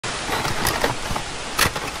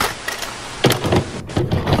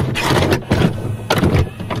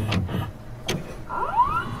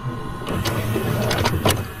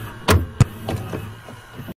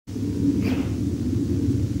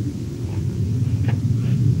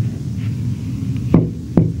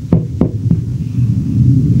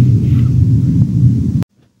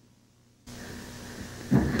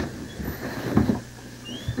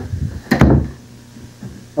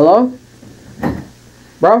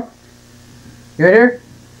Bro? You right here?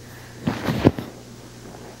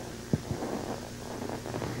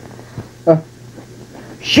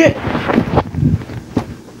 Shit!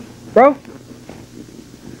 Bro?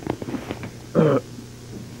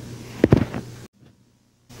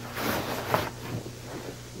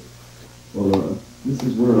 Well, this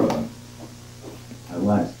is where, I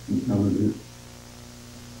last encountered it.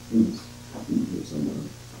 It was in here somewhere.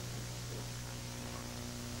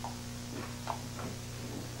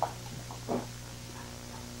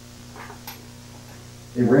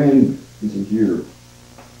 It ran into here.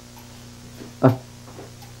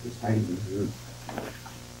 It's hiding in here.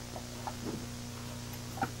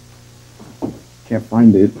 Can't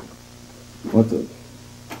find it. What the?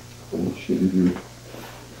 Oh shit in here.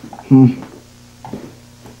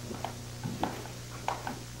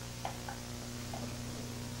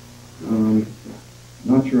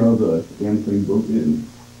 Not sure how the damn thing broke in.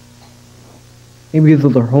 Maybe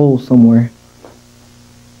there's a hole somewhere.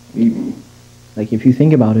 Maybe. Like, if you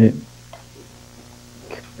think about it,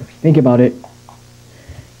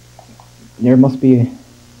 there must be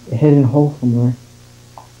a hidden hole somewhere.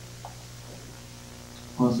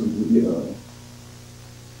 Possibly,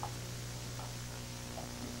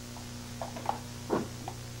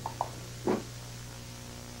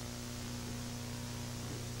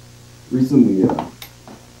 recently, I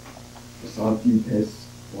saw a few pests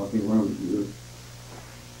walking around here.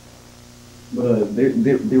 But,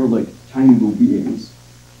 they were like tiny little beings.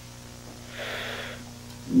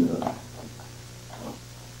 And,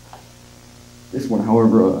 this one,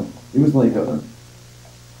 however, it was like a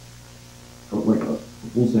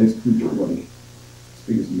full-size creature, like, as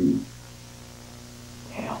big as me.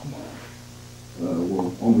 Damn.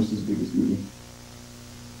 Well, almost as big as me.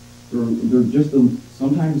 They're just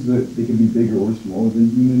sometimes they can be bigger or smaller than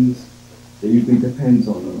humans. It usually depends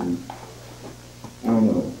on, I don't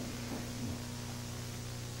know.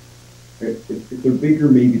 If they're bigger,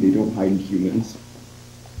 maybe they don't hide humans.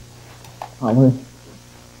 Probably.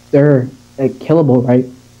 They're killable, right?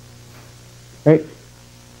 Right?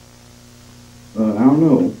 I don't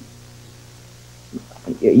know.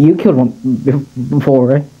 You killed one before,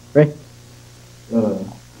 right? Right?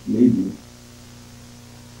 Maybe.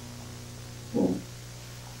 Well,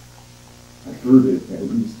 I heard it at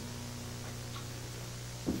least.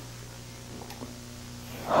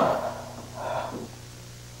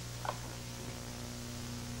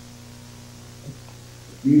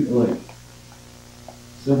 Like,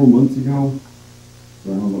 several months ago,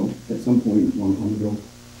 or I don't know, at some point, long time ago,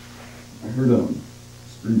 I heard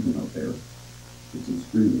screaming out there. It's some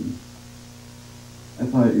screaming. I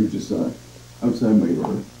thought it was just outside my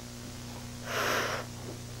door.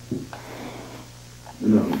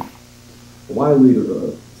 And a while later,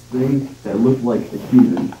 this thing that looked like a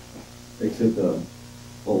human, except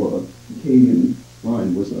all decaying and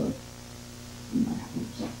rotting was in my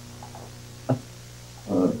house.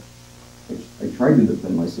 I tried to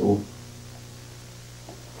defend myself.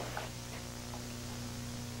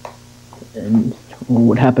 And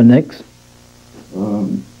what happened next?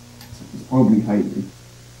 It's probably hiding.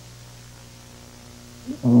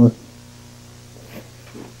 Well,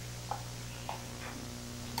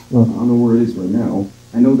 I don't know where it is right now.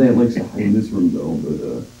 I know that it likes to hide in this room though, but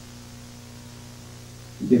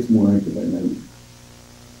it gets more active at night.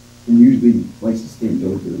 And usually likes to stay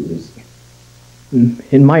indoors.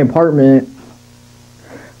 in my apartment,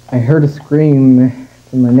 I heard a scream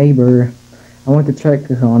from my neighbor. I went to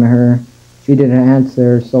check on her. She didn't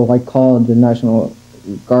answer, so I called the National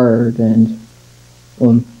Guard, and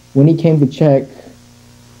when he came to check,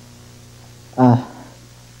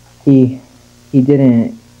 he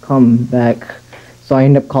didn't come back. So I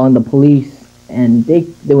ended up calling the police, and they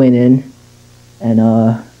went in, and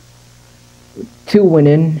two went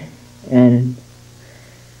in, and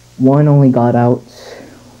one only got out,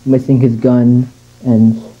 missing his gun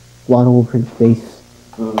and blood all over his face.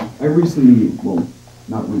 I recently, well,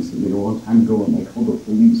 not recently, a long time ago, I called the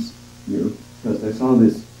police here because I saw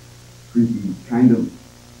this creepy kind of.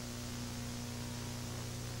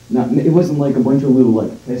 It wasn't like a bunch of little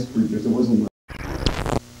like pest creatures. It wasn't like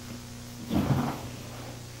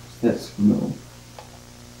that smell.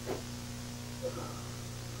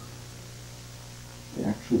 The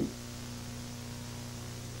actual.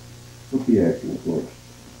 What's the actual look?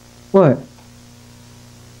 What?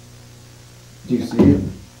 Do you see it?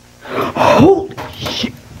 Holy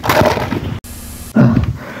shit!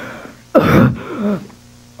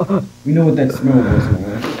 We know what that smell was,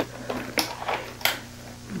 man.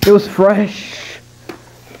 It was fresh.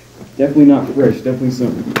 Definitely not fresh. Definitely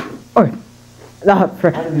something. Oh, not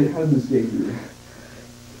fresh. How did this get here?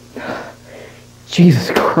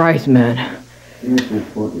 Jesus Christ, man. What the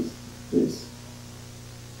fuck is this?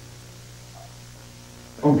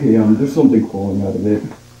 Okay, there's something crawling out of it.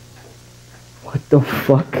 What the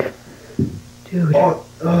fuck? Dude. Oh,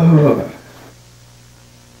 God.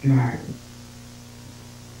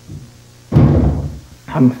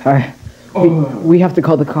 I'm sorry. We have to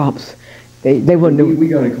call the cops. They wouldn't do. We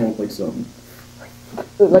gotta call like something.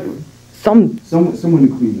 Like someone to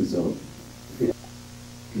clean this up.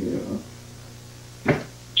 Yeah.